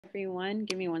everyone.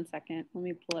 Give me 1 second. Let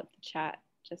me pull up the chat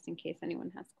just in case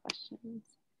anyone has questions.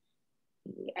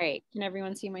 All right, can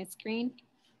everyone see my screen?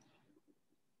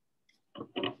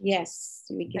 Yes,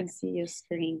 we can see your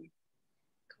screen.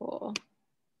 Cool.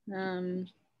 All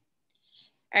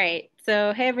right,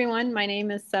 so hey everyone, my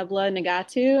name is Seble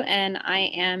Negatu and I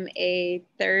am a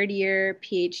third-year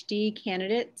PhD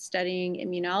candidate studying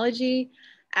immunology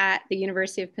at the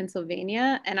University of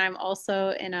Pennsylvania, and I'm also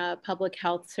in a public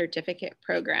health certificate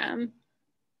program.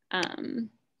 Can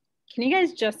you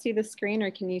guys just see the screen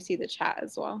or can you see the chat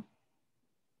as well?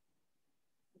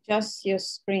 Just your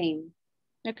screen.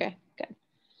 Okay, good.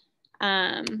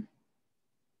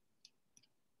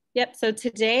 Yep, so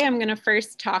today I'm gonna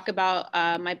first talk about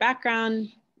my background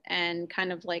and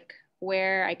kind of like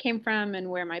where I came from and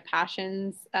where my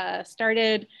passions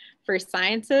started for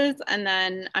sciences. And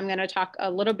then I'm gonna talk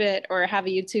a little bit or have a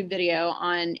YouTube video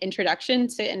on introduction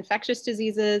to infectious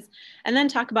diseases, and then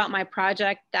talk about my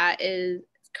project that is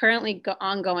currently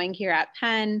ongoing here at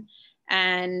Penn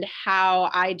and how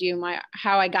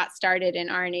I got started in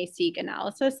RNA-seq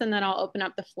analysis. And then I'll open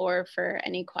up the floor for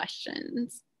any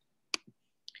questions.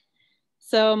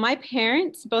 So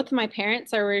both of my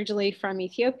parents are originally from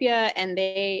Ethiopia, and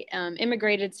they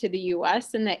immigrated to the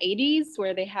US in the 80s,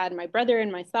 where they had my brother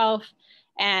and myself.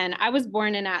 And I was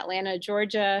born in Atlanta,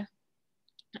 Georgia,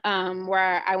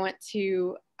 where I went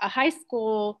to a high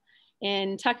school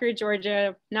in Tucker,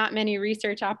 Georgia. Not many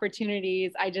research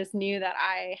opportunities. I just knew that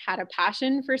I had a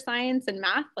passion for science and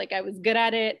math. Like, I was good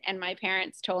at it. And my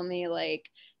parents told me, like,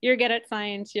 you're good at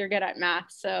science, you're good at math,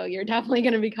 so you're definitely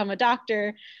going to become a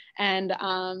doctor. And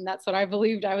that's what I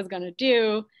believed I was going to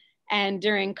do. And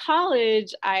during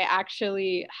college, I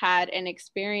actually had an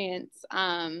experience.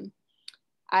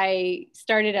 I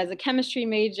started as a chemistry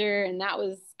major, and that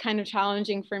was kind of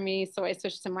challenging for me. So I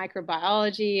switched to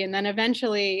microbiology, and then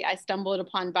eventually I stumbled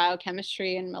upon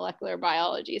biochemistry and molecular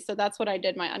biology. So that's what I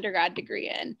did my undergrad degree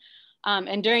in.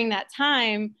 And during that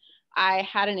time, I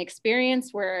had an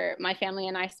experience where my family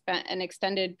and I spent an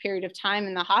extended period of time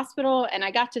in the hospital, and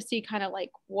I got to see kind of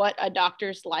like what a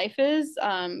doctor's life is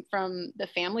from the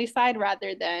family side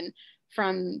rather than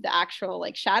from the actual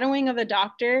like shadowing of a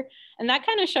doctor. And that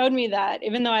kind of showed me that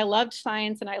even though I loved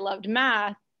science and I loved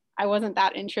math, I wasn't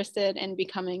that interested in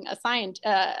becoming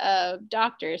a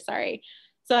doctor, sorry.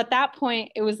 So at that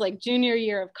point, it was like junior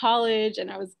year of college, and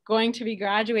I was going to be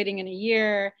graduating in a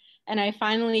year. And I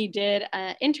finally did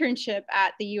an internship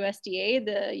at the USDA,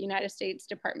 the United States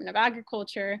Department of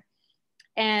Agriculture.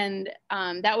 And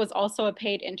that was also a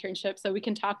paid internship. So we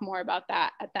can talk more about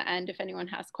that at the end if anyone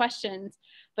has questions.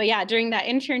 But yeah, during that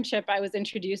internship, I was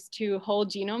introduced to whole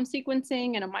genome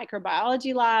sequencing in a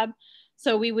microbiology lab.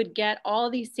 So we would get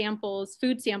all these samples,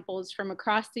 food samples from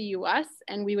across the US,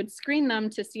 and we would screen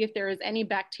them to see if there was any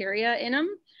bacteria in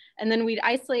them. And then we'd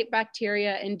isolate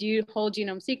bacteria and do whole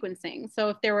genome sequencing. So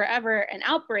if there were ever an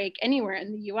outbreak anywhere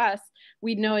in the US,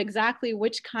 we'd know exactly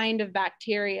which kind of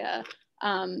bacteria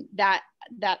that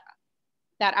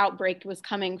outbreak was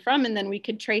coming from, and then we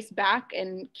could trace back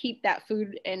and keep that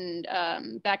food and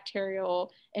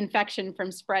bacterial infection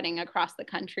from spreading across the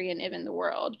country and even the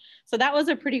world. So that was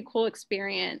a pretty cool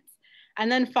experience.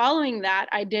 And then following that,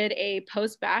 I did a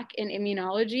post-bac in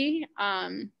immunology.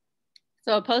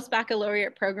 So a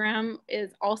post-baccalaureate program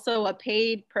is also a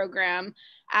paid program.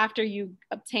 After you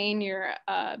obtain your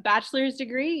bachelor's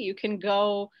degree, you can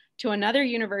go to another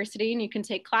university and you can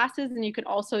take classes, and you can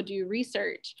also do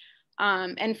research.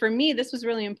 And for me, this was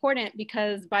really important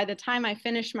because by the time I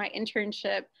finished my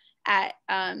internship at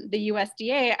the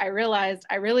USDA, I realized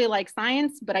I really like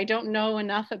science, but I don't know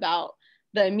enough about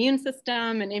the immune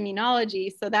system and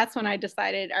immunology. So that's when I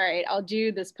decided, all right, I'll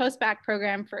do this post-bac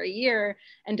program for a year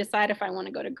and decide if I want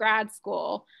to go to grad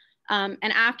school. And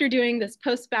after doing this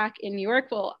post-bac in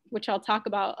Yorkville, which I'll talk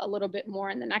about a little bit more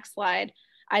in the next slide,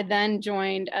 I then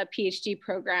joined a PhD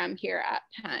program here at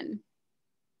Penn.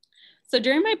 So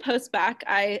during my post-bac,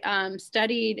 I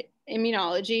studied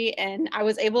immunology, and I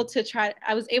was able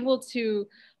to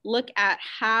look at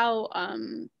how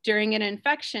during an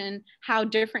infection, how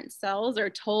different cells are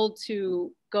told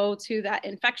to go to that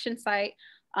infection site.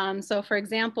 So for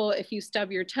example, if you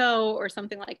stub your toe or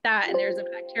something like that, and there's a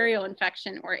bacterial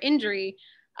infection or injury,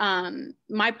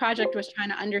 my project was trying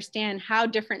to understand how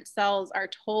different cells are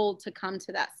told to come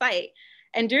to that site.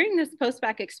 And during this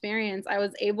post-bac experience, I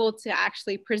was able to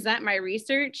actually present my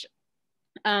research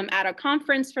at a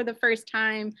conference for the first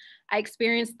time. I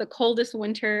experienced the coldest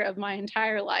winter of my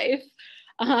entire life.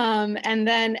 And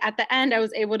then at the end, I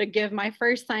was able to give my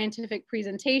first scientific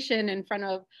presentation in front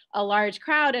of a large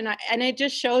crowd. And it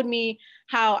just showed me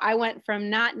how I went from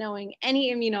not knowing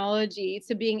any immunology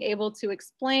to being able to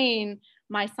explain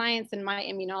my science and my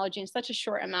immunology in such a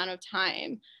short amount of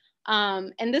time.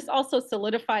 And this also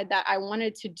solidified that I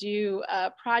wanted to do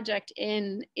a project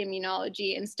in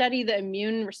immunology and study the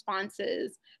immune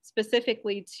responses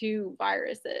specifically to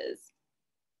viruses.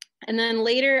 And then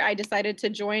later I decided to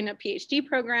join a PhD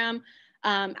program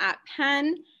at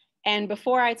Penn. And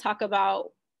before I talk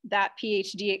about that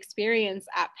PhD experience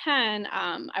at Penn,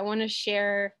 I want to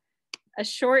share a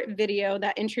short video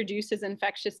that introduces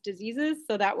infectious diseases.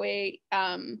 So that way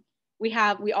we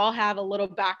all have a little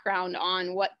background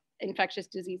on what infectious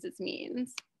diseases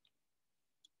means.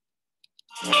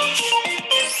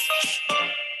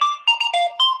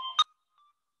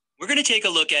 We're going to take a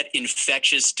look at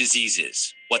infectious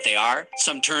diseases, what they are,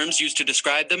 some terms used to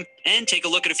describe them, and take a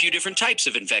look at a few different types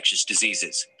of infectious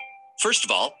diseases. First of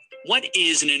all, what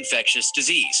is an infectious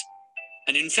disease?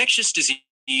 An infectious disease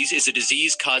is a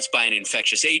disease caused by an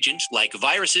infectious agent like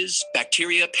viruses,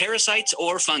 bacteria, parasites,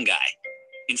 or fungi.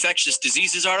 Infectious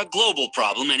diseases are a global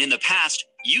problem and in the past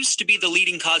used to be the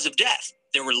leading cause of death.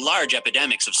 There were large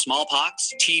epidemics of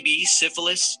smallpox, TB,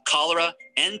 syphilis, cholera,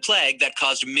 and plague that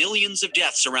caused millions of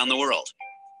deaths around the world.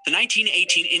 The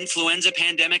 1918 influenza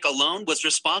pandemic alone was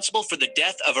responsible for the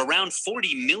death of around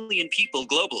 40 million people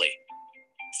globally.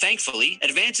 Thankfully,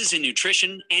 advances in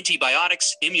nutrition,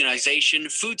 antibiotics, immunization,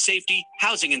 food safety,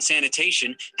 housing, and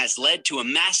sanitation has led to a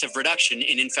massive reduction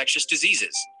in infectious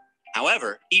diseases.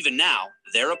 However, even now,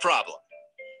 they're a problem.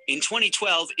 In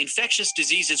 2012, infectious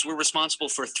diseases were responsible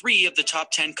for 3 of the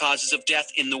top 10 causes of death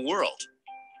in the world.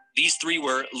 These 3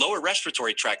 were lower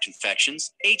respiratory tract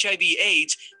infections,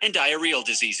 HIV/AIDS, and diarrheal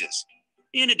diseases.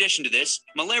 In addition to this,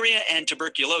 malaria and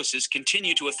tuberculosis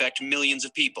continue to affect millions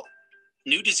of people.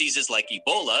 New diseases like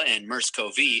Ebola and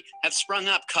MERS-CoV have sprung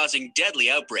up, causing deadly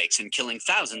outbreaks and killing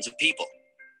thousands of people.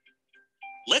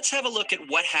 Let's have a look at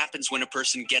what happens when a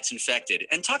person gets infected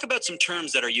and talk about some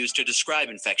terms that are used to describe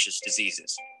infectious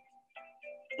diseases.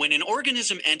 When an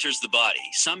organism enters the body,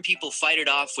 some people fight it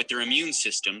off with their immune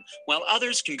system, while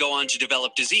others can go on to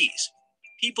develop disease.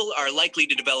 People are likely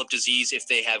to develop disease if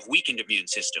they have weakened immune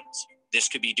systems. This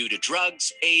could be due to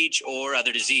drugs, age, or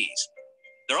other disease.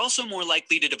 They're also more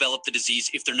likely to develop the disease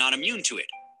if they're not immune to it.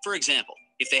 For example,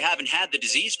 if they haven't had the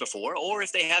disease before or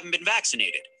if they haven't been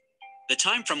vaccinated. The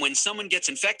time from when someone gets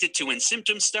infected to when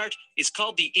symptoms start is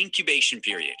called the incubation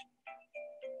period.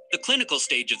 The clinical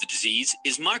stage of the disease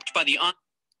is marked by the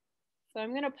So I'm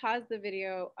going to pause the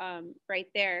video right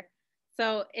there.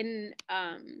 So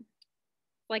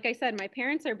like I said, my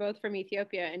parents are both from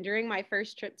Ethiopia. And during my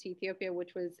first trip to Ethiopia,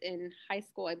 which was in high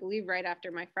school, I believe right after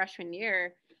my freshman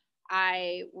year,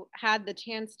 I had the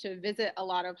chance to visit a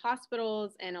lot of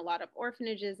hospitals and a lot of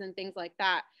orphanages and things like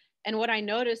that. And what I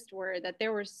noticed were that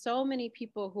there were so many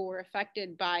people who were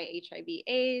affected by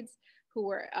HIV/AIDS, who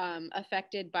were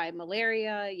affected by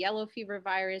malaria, yellow fever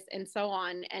virus, and so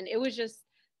on. And it was just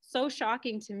so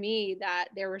shocking to me that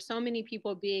there were so many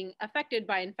people being affected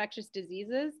by infectious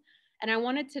diseases. And I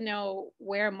wanted to know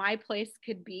where my place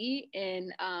could be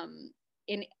in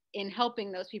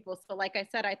helping those people. So like I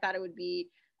said, I thought it would be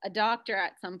a doctor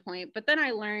at some point, but then I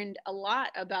learned a lot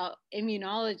about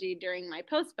immunology during my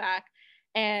post-bac.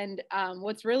 And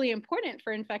what's really important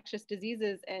for infectious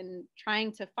diseases and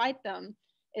trying to fight them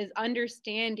is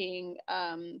understanding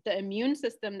the immune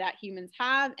system that humans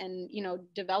have, and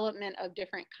development of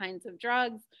different kinds of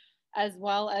drugs, as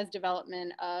well as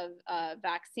development of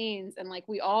vaccines. And like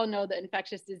we all know, the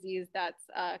infectious disease that's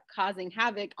causing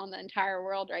havoc on the entire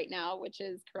world right now, which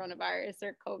is coronavirus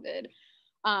or COVID.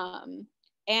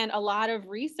 And a lot of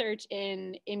research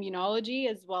in immunology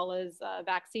as well as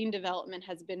vaccine development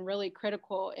has been really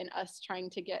critical in us trying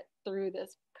to get through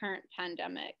this current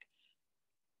pandemic.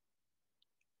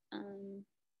 Give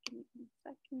me a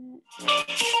second.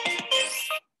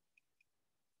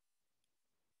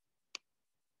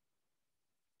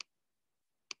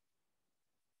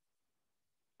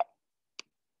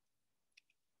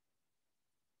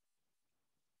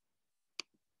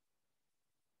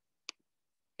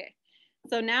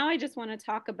 So now I just want to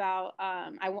talk about,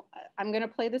 I'm going to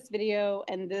play this video,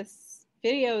 and this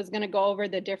video is going to go over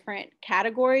the different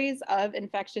categories of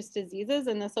infectious diseases,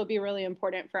 and this will be really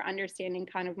important for understanding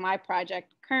kind of my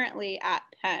project currently at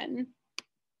Penn.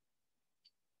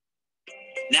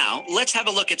 Now, let's have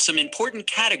a look at some important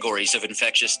categories of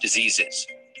infectious diseases.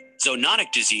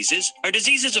 Zoonotic diseases are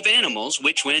diseases of animals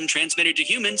which, when transmitted to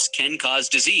humans, can cause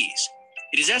disease.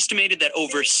 It is estimated that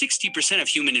over 60% of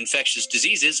human infectious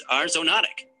diseases are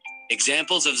zoonotic.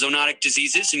 Examples of zoonotic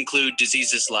diseases include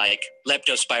diseases like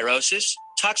leptospirosis,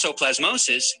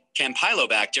 toxoplasmosis,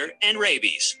 campylobacter, and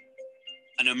rabies.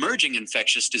 An emerging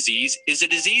infectious disease is a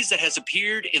disease that has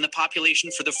appeared in the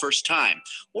population for the first time,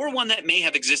 or one that may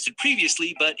have existed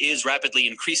previously but is rapidly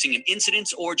increasing in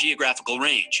incidence or geographical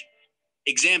range.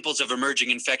 Examples of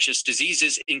emerging infectious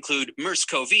diseases include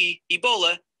MERS-CoV,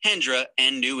 Ebola, Hendra,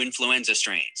 and new influenza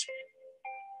strains.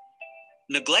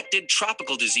 Neglected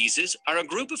tropical diseases are a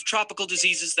group of tropical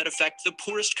diseases that affect the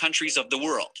poorest countries of the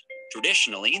world.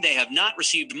 Traditionally, they have not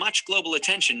received much global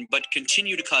attention, but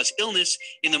continue to cause illness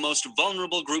in the most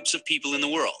vulnerable groups of people in the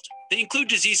world. They include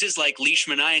diseases like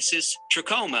leishmaniasis,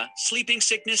 trachoma, sleeping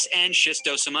sickness, and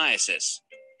schistosomiasis.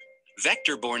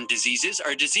 Vector-borne diseases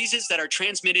are diseases that are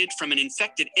transmitted from an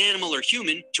infected animal or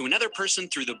human to another person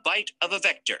through the bite of a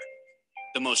vector.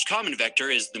 The most common vector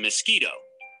is the mosquito.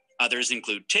 Others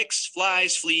include ticks,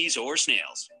 flies, fleas, or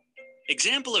snails.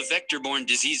 Examples of vector-borne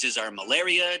diseases are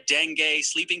malaria, dengue,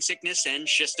 sleeping sickness, and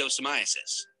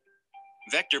schistosomiasis.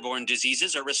 Vector-borne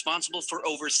diseases are responsible for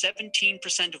over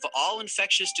 17% of all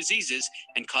infectious diseases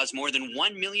and cause more than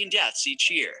 1 million deaths each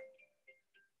year.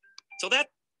 So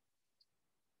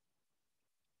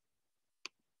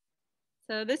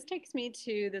this takes me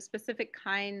to the specific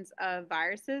kinds of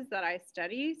viruses that I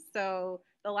study. So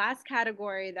the last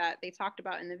category that they talked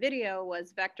about in the video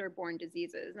was vector-borne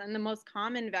diseases. And the most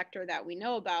common vector that we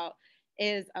know about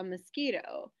is a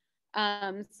mosquito.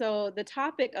 So the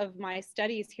topic of my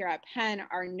studies here at Penn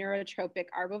are neurotropic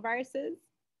arboviruses.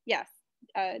 Yes,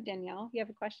 Danielle, you have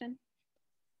a question?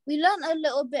 We learned a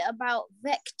little bit about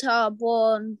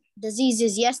vector-borne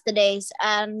diseases yesterday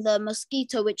and the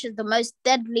mosquito, which is the most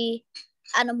deadly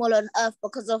animal on earth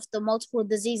because of the multiple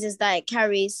diseases that it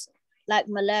carries, like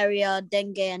malaria,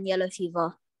 dengue, and yellow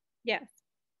fever. Yes.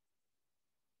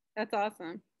 That's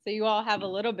awesome. So you all have a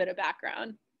little bit of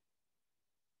background.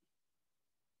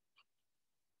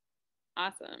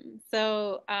 Awesome.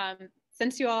 So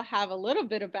since you all have a little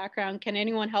bit of background, can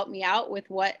anyone help me out with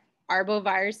what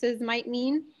arboviruses might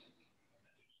mean?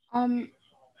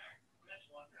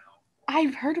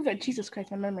 I've heard of it. Jesus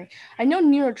Christ, my memory. I know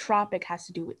neurotropic has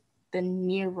to do with the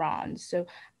neurons. So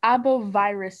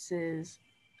arboviruses,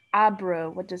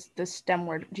 what does the stem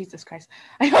word? Jesus Christ.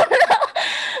 I don't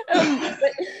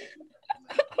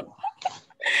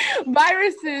know.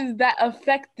 Viruses that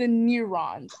affect the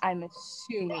neurons, I'm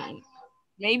assuming.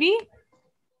 Maybe?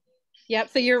 Yep,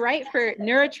 so you're right for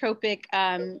neurotropic.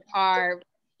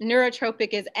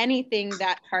 Neurotropic is anything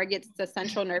that targets the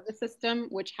central nervous system,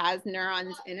 which has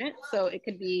neurons in it. So it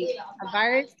could be a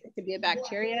virus, it could be a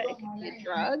bacteria, it could be a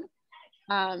drug.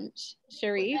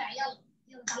 Sharif?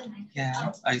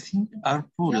 Yeah, I think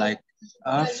like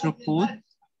arthropod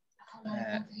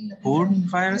borne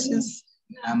viruses.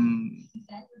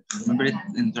 Remember it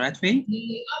in the right way?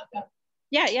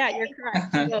 Yeah, you're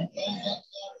correct. So,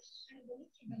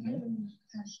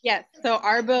 yes, so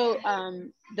arbo,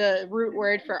 the root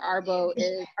word for arbo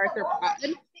is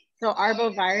arthropod. So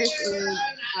arbovirus is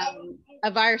a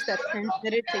virus that's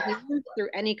transmitted to humans through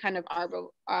any kind of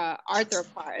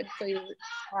arthropod. So you're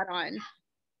spot on.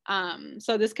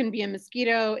 So this can be a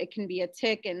mosquito, it can be a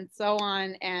tick, and so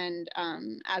on. And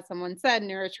as someone said,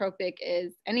 neurotropic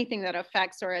is anything that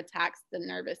affects or attacks the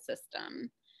nervous system.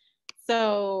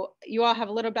 So you all have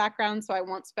a little background, so I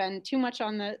won't spend too much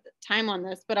on the time on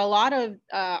this, but a lot of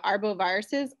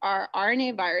arboviruses are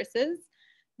RNA viruses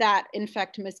that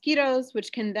infect mosquitoes,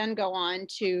 which can then go on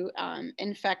to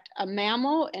infect a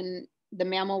mammal, and the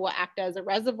mammal will act as a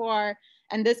reservoir.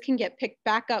 And this can get picked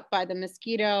back up by the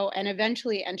mosquito and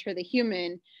eventually enter the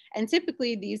human. And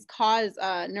typically these cause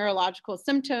neurological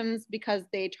symptoms because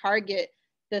they target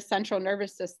the central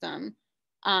nervous system.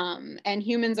 And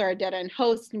humans are a dead-end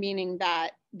host, meaning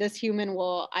that this human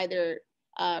will either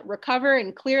recover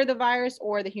and clear the virus,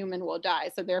 or the human will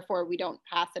die. So therefore we don't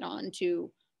pass it on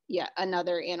to yet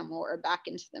another animal or back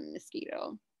into the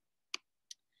mosquito.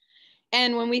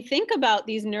 And when we think about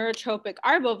these neurotropic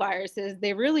arboviruses,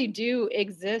 they really do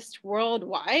exist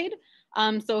worldwide.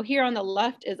 So here on the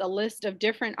left is a list of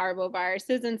different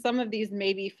arboviruses, and some of these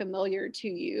may be familiar to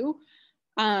you.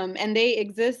 And they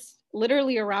exist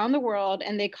literally around the world,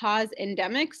 and they cause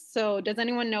endemics. So does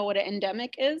anyone know what an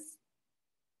endemic is?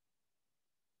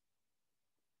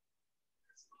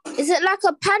 Is it like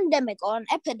a pandemic or an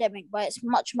epidemic, but it's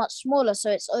much, much smaller, so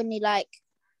it's only like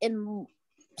in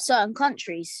certain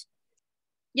countries?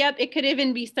 Yep, it could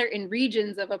even be certain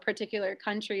regions of a particular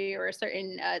country or a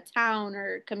certain town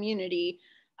or community.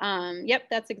 Yep,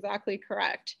 that's exactly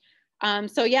correct.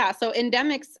 So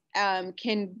endemics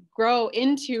can grow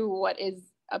into what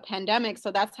is a pandemic.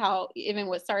 So that's how, even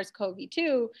with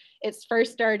SARS-CoV-2, it's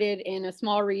first started in a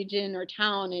small region or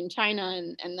town in China,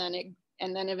 and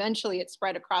then eventually it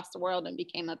spread across the world and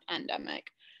became a pandemic.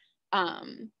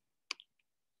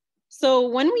 So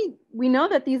when we know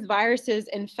that these viruses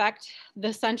infect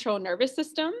the central nervous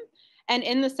system, and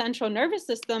in the central nervous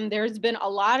system, there's been a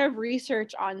lot of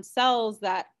research on cells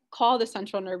that call the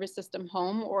central nervous system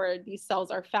home, or these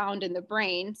cells are found in the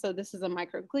brain. So this is a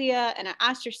microglia and an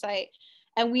astrocyte.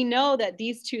 And we know that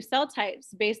these two cell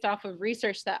types, based off of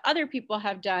research that other people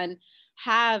have done,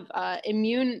 have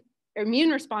immune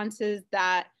responses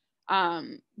that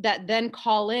then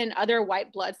call in other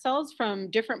white blood cells from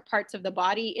different parts of the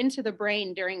body into the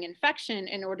brain during infection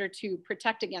in order to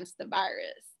protect against the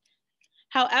virus.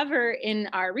 However, in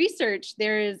our research,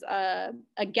 there is a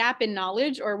gap in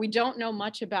knowledge, or we don't know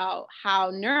much about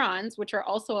how neurons, which are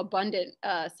also abundant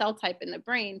cell type in the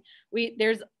brain,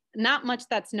 there's not much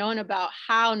that's known about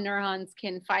how neurons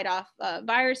can fight off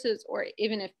viruses, or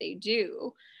even if they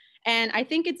do. And I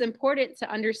think it's important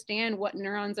to understand what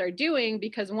neurons are doing,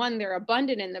 because one, they're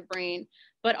abundant in the brain,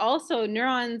 but also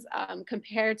neurons,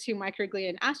 compared to microglia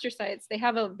and astrocytes, they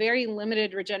have a very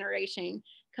limited regeneration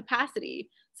capacity.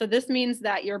 So this means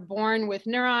that you're born with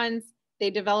neurons,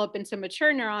 they develop into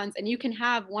mature neurons, and you can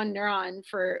have one neuron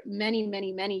for many,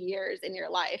 many, many years in your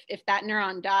life. If that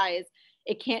neuron dies,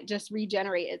 it can't just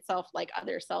regenerate itself like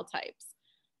other cell types.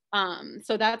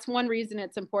 So that's one reason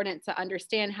it's important to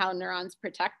understand how neurons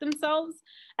protect themselves.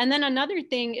 And then another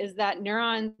thing is that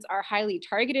neurons are highly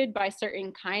targeted by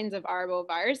certain kinds of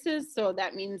arboviruses. So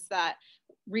that means that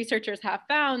researchers have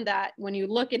found that when you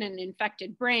look at an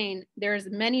infected brain, there's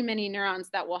many, many neurons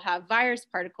that will have virus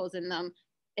particles in them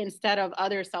instead of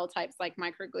other cell types like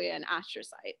microglia and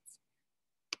astrocytes.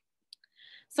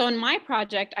 So in my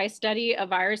project, I study a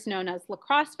virus known as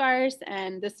lacrosse virus,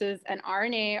 and this is an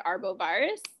RNA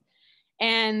arbovirus.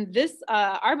 And this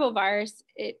arbovirus,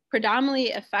 it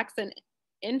predominantly affects and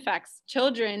infects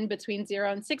children between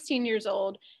 0 and 16 years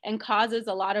old and causes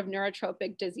a lot of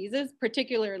neurotropic diseases,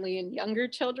 particularly in younger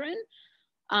children.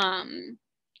 And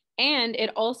it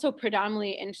also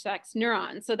predominantly infects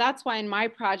neurons. So that's why in my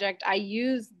project, I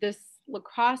use this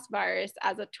lacrosse virus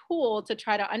as a tool to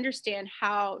try to understand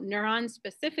how neurons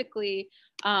specifically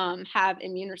have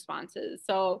immune responses.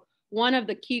 So one of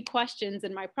the key questions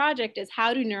in my project is,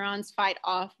 how do neurons fight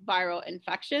off viral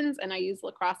infections? And I use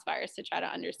lacrosse virus to try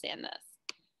to understand this.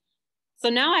 So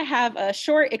now I have a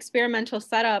short experimental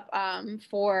setup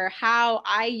for how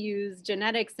I use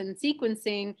genetics and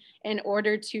sequencing in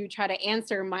order to try to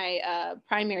answer my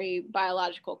primary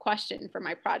biological question for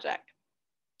my project.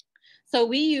 So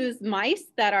we use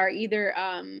mice that are either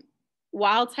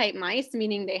wild type mice,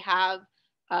 meaning they have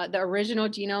the original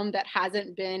genome that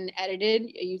hasn't been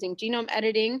edited using genome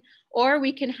editing, or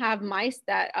we can have mice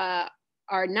that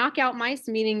are knockout mice,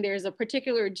 meaning there's a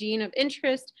particular gene of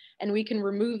interest and we can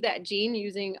remove that gene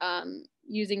using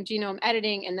genome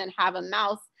editing, and then have a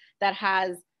mouse that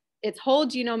has its whole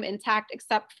genome intact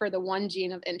except for the one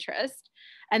gene of interest.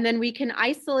 And then we can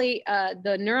isolate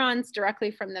the neurons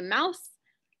directly from the mouse,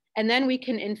 and then we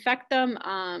can infect them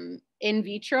in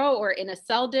vitro or in a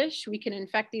cell dish. We can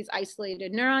infect these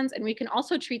isolated neurons, and we can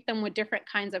also treat them with different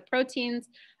kinds of proteins.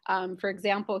 For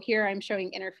example, here I'm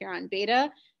showing interferon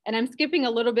beta, and I'm skipping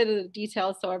a little bit of the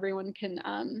details so everyone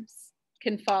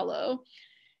can follow.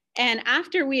 And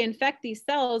after we infect these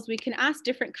cells, we can ask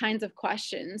different kinds of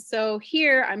questions. So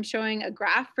here I'm showing a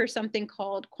graph for something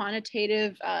called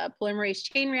quantitative polymerase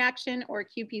chain reaction, or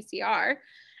qPCR.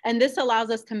 And this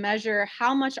allows us to measure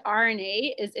how much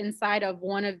RNA is inside of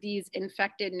one of these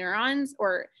infected neurons,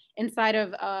 or inside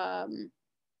of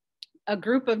a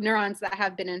group of neurons that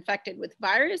have been infected with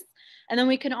virus. And then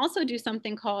we can also do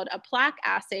something called a plaque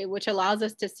assay, which allows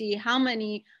us to see how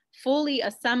many fully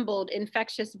assembled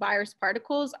infectious virus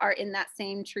particles are in that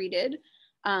same treated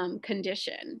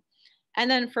condition. And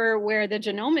then for where the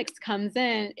genomics comes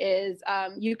in is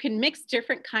you can mix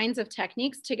different kinds of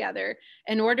techniques together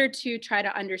in order to try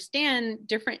to understand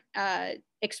different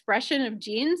expression of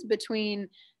genes between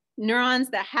neurons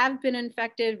that have been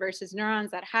infected versus neurons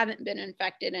that haven't been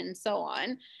infected, and so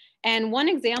on. And one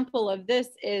example of this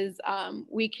is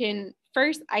we can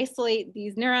first isolate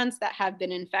these neurons that have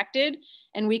been infected,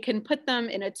 and we can put them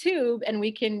in a tube, and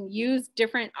we can use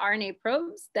different RNA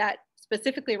probes that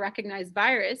specifically recognize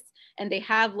virus, and they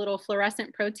have little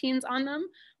fluorescent proteins on them.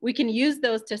 We can use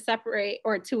those to separate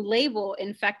or to label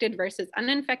infected versus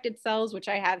uninfected cells, which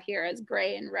I have here as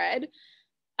gray and red.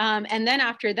 And then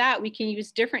after that, we can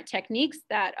use different techniques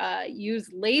that use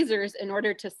lasers in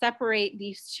order to separate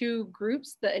these two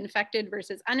groups, the infected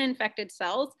versus uninfected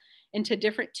cells, into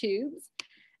different tubes.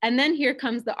 And then here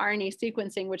comes the RNA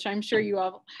sequencing, which I'm sure you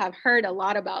all have heard a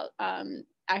lot about.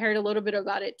 I heard a little bit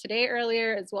about it today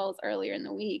earlier, as well as earlier in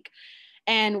the week.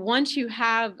 And once you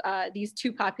have these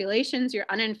two populations, you're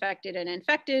uninfected and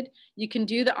infected, you can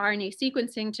do the RNA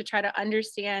sequencing to try to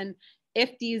understand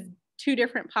if these two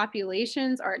different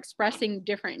populations are expressing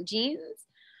different genes.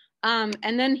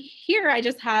 And then here I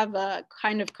just have a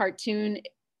kind of cartoon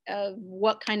of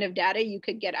what kind of data you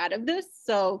could get out of this.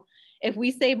 So if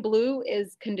we say blue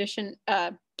is condition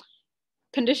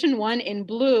 1 in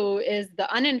blue is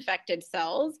the uninfected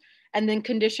cells, and then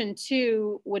condition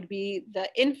 2 would be the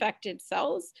infected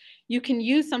cells, you can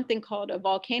use something called a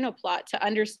volcano plot to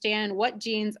understand what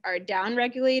genes are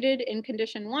downregulated in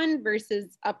condition 1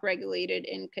 versus upregulated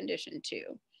in condition 2.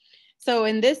 So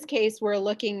in this case, we're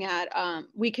looking at,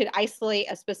 we could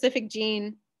isolate a specific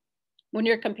gene. When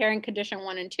you're comparing condition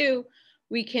 1 and 2,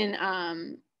 we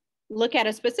can look at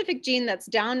a specific gene that's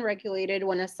downregulated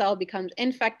when a cell becomes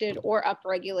infected or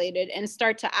upregulated, and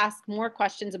start to ask more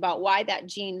questions about why that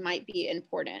gene might be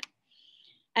important.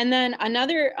 And then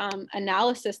another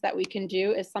analysis that we can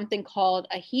do is something called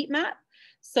a heat map.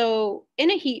 So in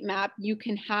a heat map, you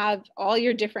can have all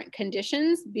your different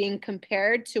conditions being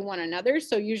compared to one another.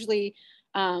 So usually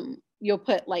you'll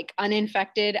put like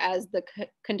uninfected as the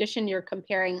condition you're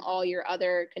comparing all your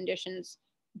other conditions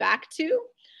back to.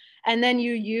 And then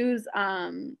you use,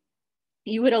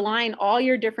 you would align all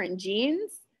your different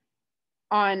genes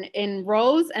in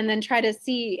rows, and then try to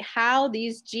see how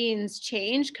these genes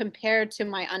change compared to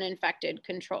my uninfected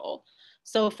control.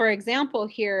 So for example,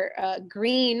 here,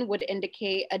 green would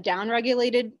indicate a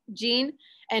downregulated gene,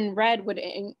 and red would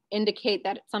indicate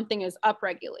that something is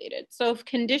upregulated. So if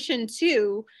condition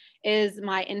 2 is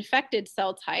my infected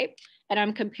cell type, and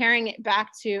I'm comparing it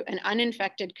back to an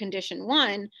uninfected condition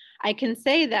 1, I can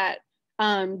say that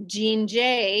gene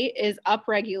J is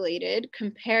upregulated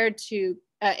compared to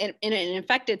in an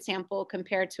infected sample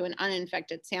compared to an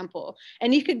uninfected sample.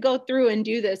 And you could go through and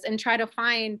do this and try to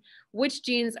find which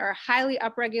genes are highly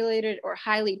upregulated or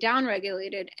highly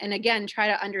downregulated. And again, try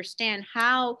to understand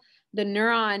how the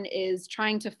neuron is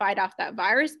trying to fight off that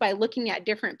virus by looking at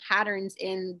different patterns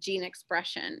in gene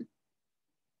expression.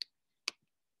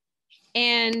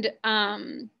 And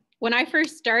when I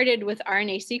first started with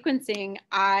RNA sequencing,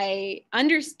 I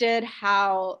understood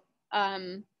how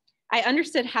the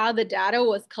data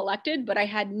was collected, but I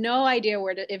had no idea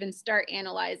where to even start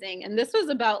analyzing. And this was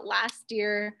about last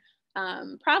year,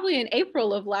 probably in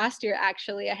April of last year,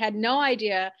 actually. I had no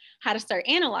idea how to start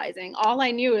analyzing. All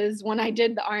I knew is when I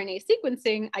did the RNA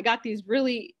sequencing, I got these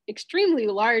really extremely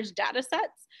large data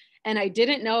sets, and I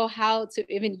didn't know how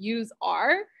to even use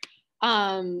R.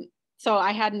 So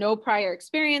I had no prior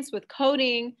experience with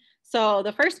coding. So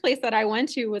the first place that I went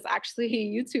to was actually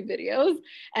YouTube videos,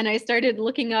 and I started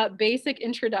looking up basic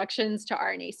introductions to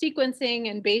RNA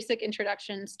sequencing and basic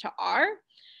introductions to R.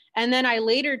 And then I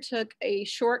later took a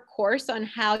short course on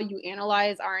how you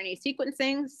analyze RNA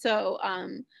sequencing. So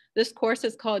this course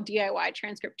is called DIY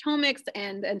Transcriptomics,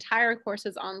 and the entire course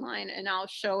is online, and I'll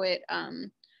show it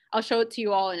to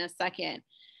you all in a second.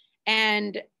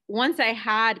 And once I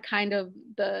had kind of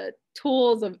the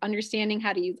tools of understanding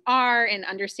how to use R and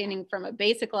understanding from a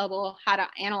basic level how to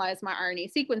analyze my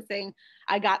RNA sequencing,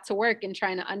 I got to work in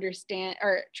trying to understand,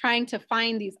 or trying to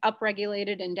find these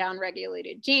upregulated and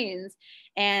downregulated genes.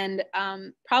 And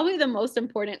probably the most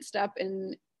important step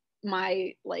in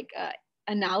my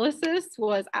analysis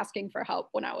was asking for help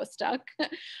when I was stuck.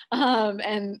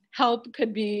 And help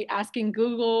could be asking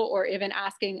Google, or even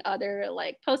asking other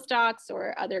postdocs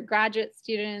or other graduate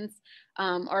students,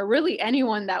 or really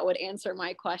anyone that would answer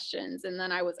my questions. And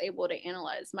then I was able to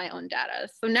analyze my own data.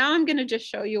 So now I'm going to just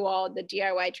show you all the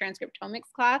DIY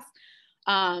transcriptomics class.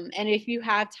 And if you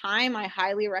have time, I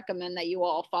highly recommend that you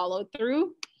all follow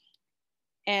through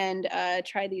and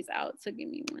try these out. So give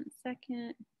me 1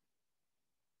 second.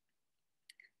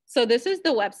 So this is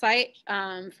the website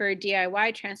for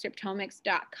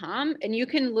DIYtranscriptomics.com, and you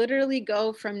can literally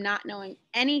go from not knowing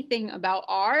anything about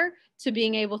R to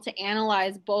being able to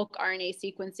analyze bulk RNA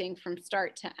sequencing from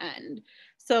start to end.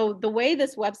 So the way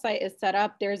this website is set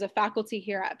up, there's a faculty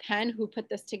here at Penn who put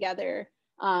this together,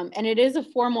 and it is a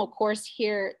formal course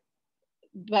here,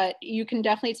 but you can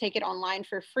definitely take it online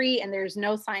for free, and there's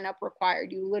no sign up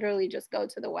required. You literally just go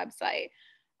to the website.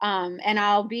 And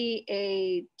I'll be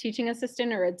a teaching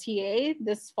assistant or a TA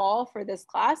this fall for this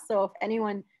class. So if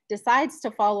anyone decides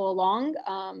to follow along,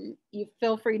 you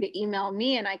feel free to email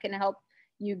me, and I can help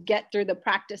you get through the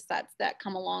practice sets that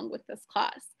come along with this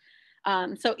class.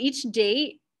 So each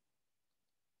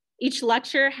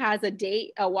lecture has a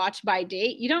date, a watch by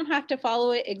date. You don't have to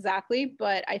follow it exactly,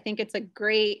 but I think it's a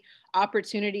great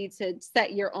opportunity to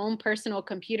set your own personal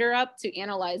computer up to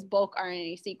analyze bulk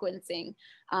RNA sequencing,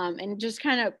 and just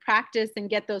kind of practice and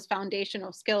get those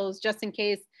foundational skills just in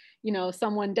case, you know,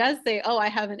 someone does say, oh, I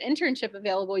have an internship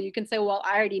available. You can say, well,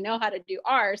 I already know how to do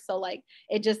R. So like,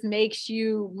 it just makes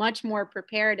you much more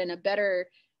prepared and a better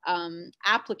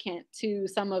applicant to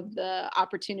some of the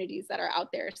opportunities that are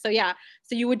out there. So yeah,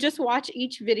 so you would just watch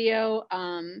each video,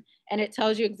 and it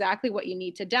tells you exactly what you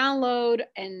need to download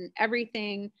and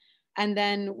everything. And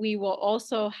then we will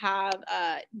also have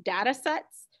data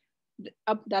sets.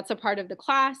 That's a part of the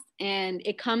class, and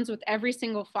it comes with every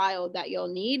single file that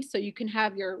you'll need. So you can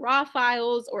have your raw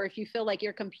files, or if you feel like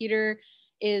your computer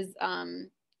is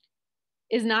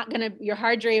not going to, your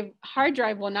hard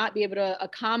drive will not be able to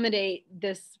accommodate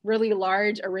this really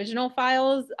large original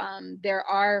files. There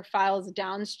are files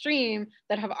downstream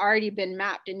that have already been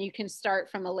mapped, and you can start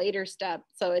from a later step,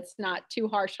 so it's not too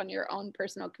harsh on your own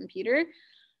personal computer.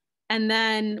 And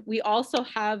then we also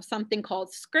have something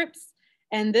called scripts,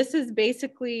 and this is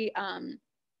basically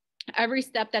every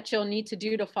step that you'll need to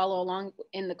do to follow along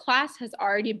in the class has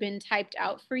already been typed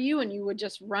out for you, and you would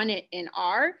just run it in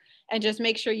R and just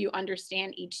make sure you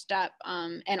understand each step.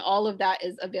 And all of that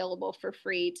is available for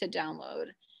free to download.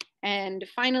 And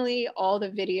finally, all the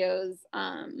videos,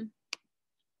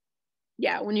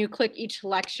 yeah, when you click each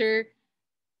lecture,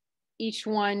 each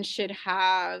one should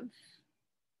have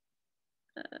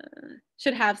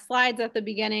slides at the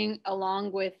beginning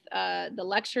along with the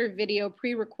lecture video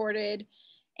pre-recorded,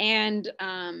 and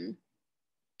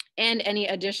any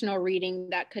additional reading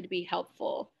that could be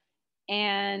helpful.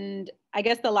 And I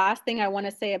guess the last thing I want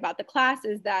to say about the class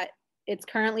is that it's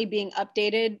currently being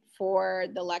updated for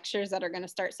the lectures that are going to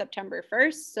start September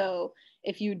 1st. So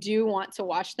if you do want to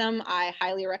watch them, I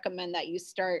highly recommend that you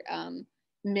start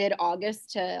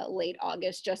mid-August to late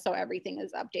August, just so everything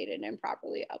is updated and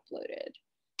properly uploaded.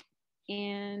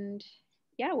 And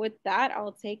yeah, with that,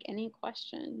 I'll take any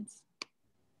questions.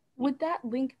 Would that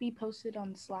link be posted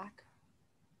on Slack?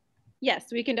 Yes,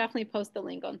 we can definitely post the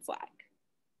link on Slack.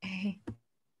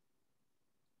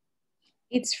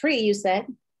 It's free, you said?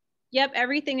 Yep,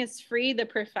 everything is free. The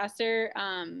professor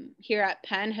here at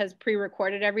Penn has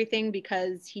pre-recorded everything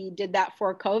because he did that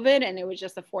for COVID, and it was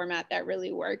just a format that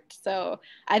really worked. So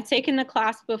I've taken the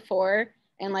class before,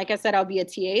 and like I said, I'll be a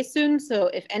TA soon. So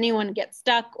if anyone gets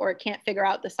stuck or can't figure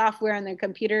out the software on their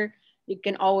computer, you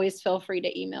can always feel free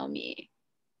to email me.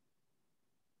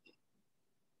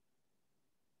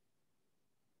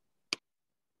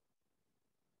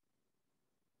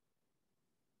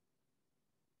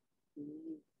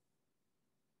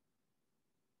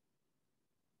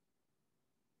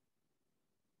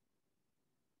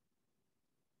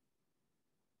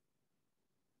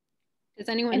 Does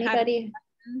anyone have any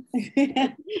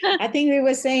questions? I think we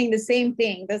were saying the same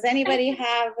thing. Does anybody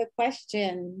have a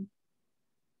question?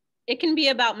 It can be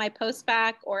about my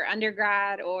post-bac or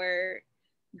undergrad or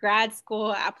grad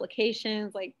school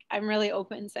applications. Like, I'm really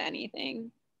open to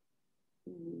anything.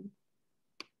 Mm-hmm.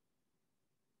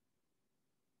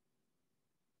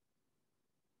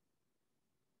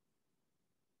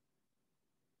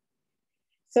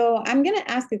 So I'm going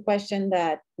to ask a question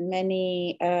that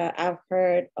many, I've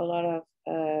heard a lot of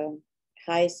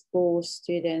high school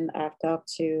students I've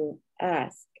talked to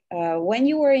ask. When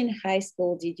you were in high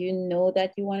school, did you know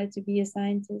that you wanted to be a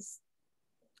scientist?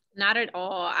 Not at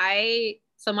all.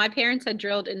 So my parents had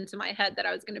drilled into my head that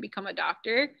I was going to become a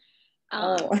doctor,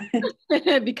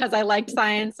 because I liked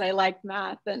science, I liked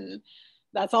math, and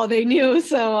that's all they knew.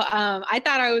 So I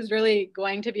thought I was really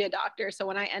going to be a doctor. So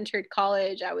when I entered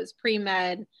college, I was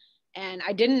pre-med, and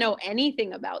I didn't know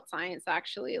anything about science,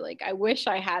 actually. Like, I wish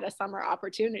I had a summer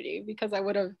opportunity because I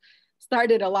would have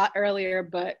started a lot earlier,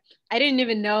 but I didn't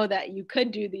even know that you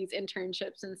could do these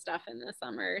internships and stuff in the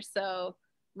summer. So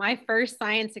my first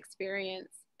science experience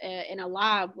in a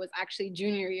lab was actually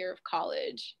junior year of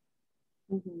college.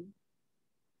 Mm-hmm.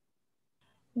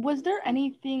 Was there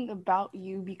anything about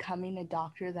you becoming a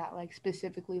doctor that like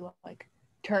specifically like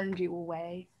turned you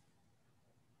away?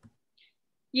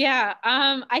 Yeah,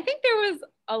 I think there was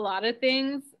a lot of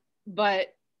things,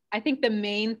 but I think the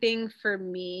main thing for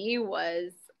me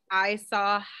was I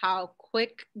saw how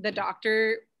quick the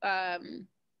doctor,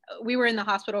 we were in the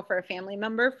hospital for a family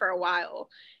member for a while,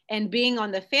 and being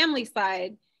on the family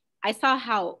side, I saw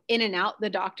how in and out the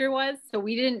doctor was. So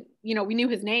we didn't, we knew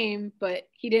his name, but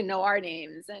he didn't know our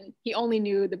names. And he only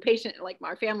knew the patient, like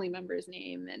our family member's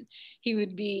name. And he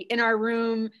would be in our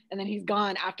room and then he's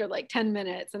gone after like 10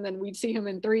 minutes. And then we'd see him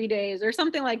in 3 days or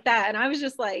something like that. And I was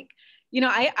just like,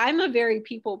 I'm a very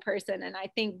people person. And I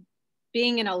think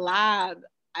being in a lab,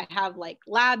 I have like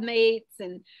lab mates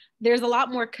and there's a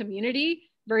lot more community.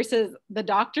 versus the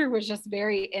doctor was just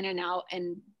very in and out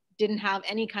and didn't have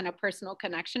any kind of personal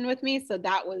connection with me. So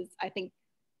that was, I think,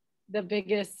 the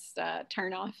biggest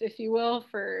turnoff, if you will,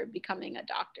 for becoming a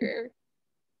doctor.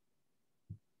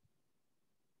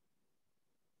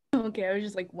 Okay, I was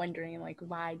just like wondering, like,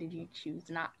 why did you choose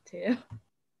not to?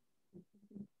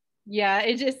 Yeah,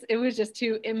 it was just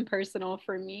too impersonal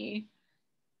for me.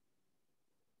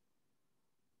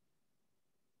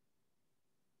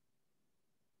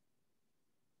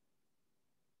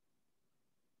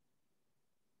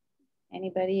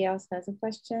 Anybody else has a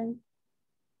question?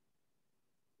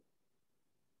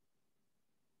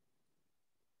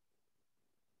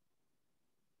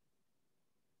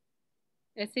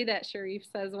 I see that Sharif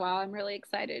says, wow, I'm really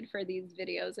excited for these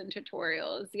videos and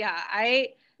tutorials. Yeah, I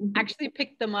actually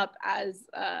picked them up as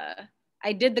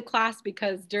I did the class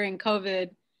because during COVID,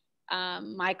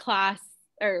 my class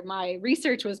or my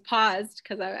research was paused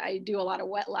because I do a lot of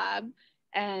wet lab.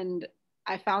 And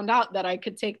I found out that I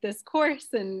could take this course,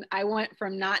 and I went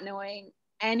from not knowing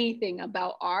anything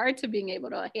about R to being able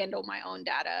to handle my own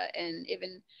data and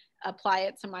even apply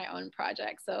it to my own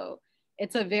project. So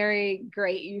it's a very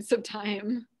great use of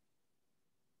time.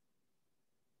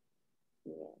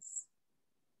 Yes.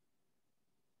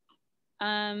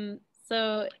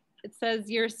 So it says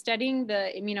you're studying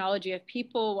the immunology of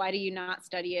people. Why do you not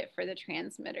study it for the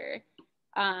transmitter?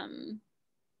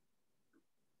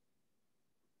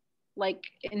 Like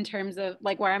in terms of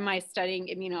like, why am I studying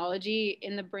immunology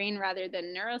in the brain rather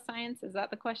than neuroscience? Is that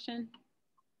the question?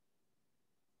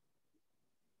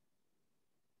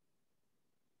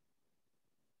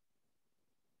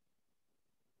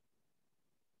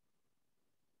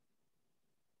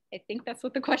 I think that's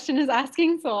what the question is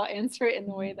asking. So I'll answer it in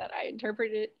the way that I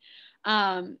interpret it.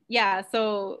 Yeah,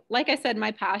 so like I said,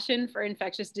 my passion for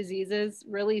infectious diseases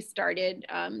really started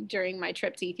during my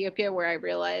trip to Ethiopia, where I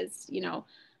realized, you know,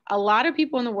 a lot of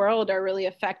people in the world are really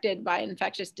affected by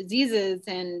infectious diseases.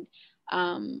 And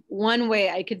one way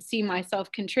I could see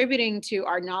myself contributing to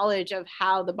our knowledge of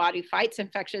how the body fights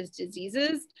infectious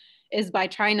diseases is by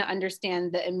trying to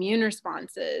understand the immune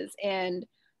responses. And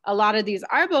a lot of these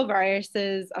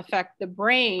arboviruses affect the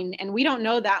brain, and we don't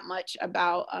know that much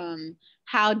about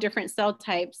how different cell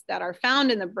types that are found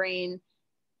in the brain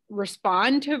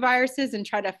respond to viruses and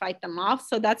try to fight them off.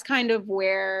 So that's kind of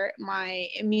where my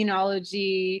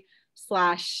immunology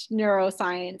slash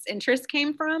neuroscience interest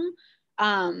came from.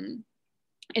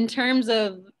 In terms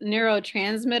of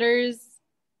neurotransmitters,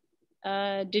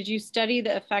 did you study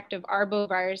the effect of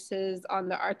arboviruses on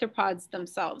the arthropods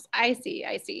themselves? I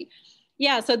see.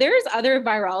 Yeah, so there's other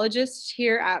virologists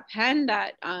here at Penn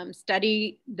that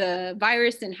study the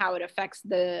virus and how it affects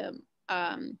the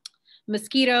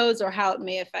mosquitoes or how it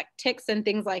may affect ticks and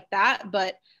things like that.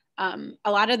 But a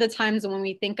lot of the times when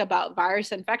we think about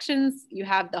virus infections, you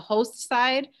have the host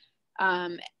side,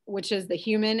 which is the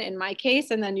human in my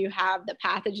case, and then you have the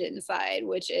pathogen side,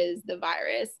 which is the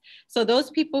virus. So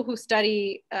those people who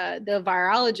study, the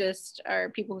virologists or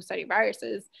people who study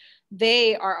viruses,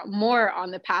 they are more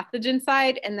on the pathogen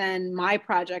side, and then my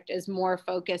project is more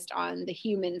focused on the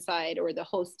human side or the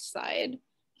host side.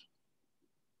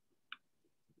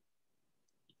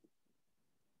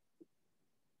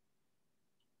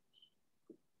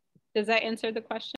 Does that answer the question?